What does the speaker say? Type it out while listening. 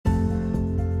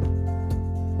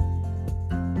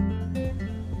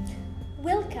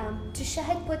to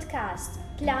Shahid Podcast,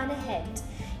 Plan Ahead.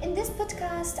 In this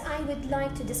podcast, I would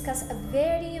like to discuss a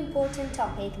very important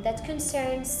topic that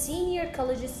concerns senior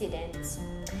college students.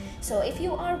 So if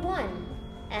you are one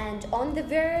and on the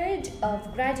verge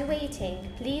of graduating,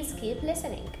 please keep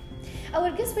listening.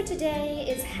 Our guest for today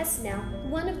is Hasna,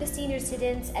 one of the senior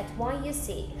students at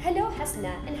YUC. Hello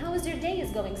Hasna, and how is your day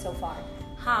going so far?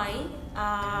 Hi,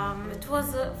 it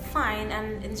was a fine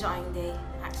and enjoying day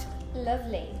actually.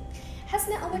 Lovely.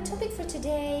 Hasna, our topic for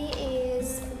today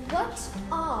is what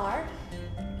are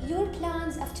your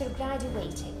plans after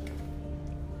graduating?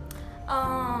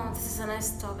 This is a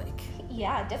nice topic.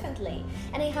 Yeah, definitely.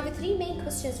 And I have three main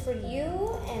questions for you,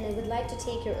 and I would like to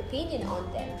take your opinion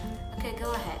on them. Okay, go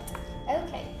ahead.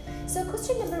 Okay, so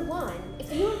question number one,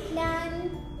 if you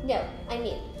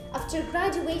after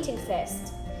graduating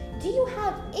first, do you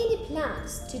have any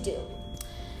plans to do?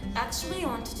 Actually, I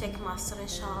want to take master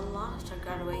inshallah after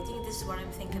graduating. This is what I'm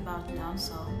thinking about now,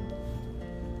 so.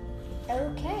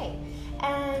 Okay,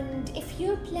 and if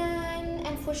your plan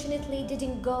unfortunately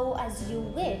didn't go as you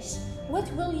wish, what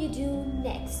will you do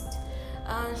next?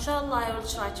 Inshallah, I will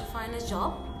try to find a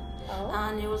job. Oh.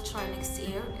 And I will try next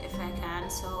year if I can.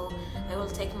 So I will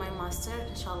take my master,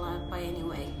 inshallah, by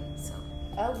anyway. So.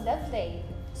 Oh, lovely.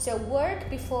 So work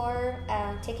before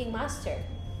taking master.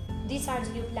 These are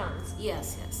your plans?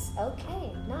 Yes.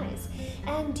 Okay, nice.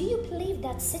 And do you believe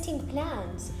that setting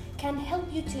plans can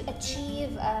help you to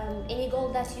achieve any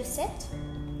goal that you set?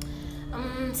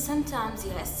 Sometimes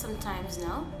yes, sometimes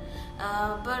no.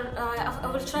 But I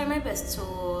will try my best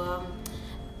to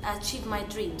achieve my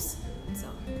dreams. So.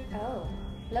 Oh,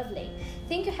 lovely.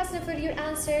 Thank you, Hasna, for your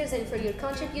answers and for your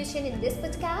contribution in this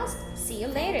podcast. See you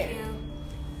later. Thank you.